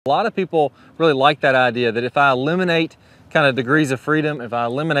A lot of people really like that idea that if I eliminate kind of degrees of freedom, if I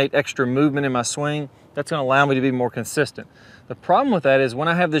eliminate extra movement in my swing, that's going to allow me to be more consistent. The problem with that is when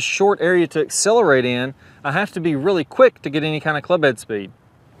I have this short area to accelerate in, I have to be really quick to get any kind of club head speed.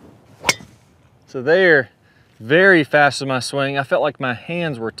 So there, very fast with my swing. I felt like my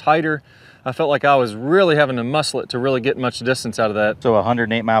hands were tighter. I felt like I was really having to muscle it to really get much distance out of that. So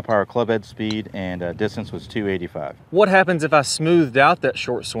 108 mile/hour club head speed, and distance was 285. What happens if I smoothed out that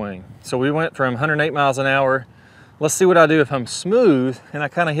short swing? So we went from 108 miles an hour. Let's see what I do if I'm smooth and I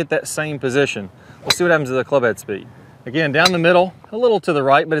kind of hit that same position. Let's see what happens to the club head speed. Again, down the middle, a little to the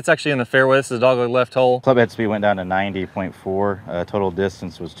right, but it's actually in the fairway. This is a dogleg left hole. Club head speed went down to 90.4. Total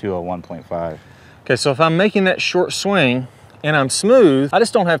distance was 201.5. Okay, so if I'm making that short swing and I'm smooth, I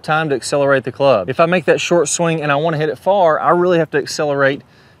just don't have time to accelerate the club. If I make that short swing and I want to hit it far, I really have to accelerate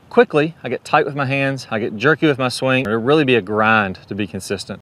quickly. I get tight with my hands, I get jerky with my swing. It'll really be a grind to be consistent.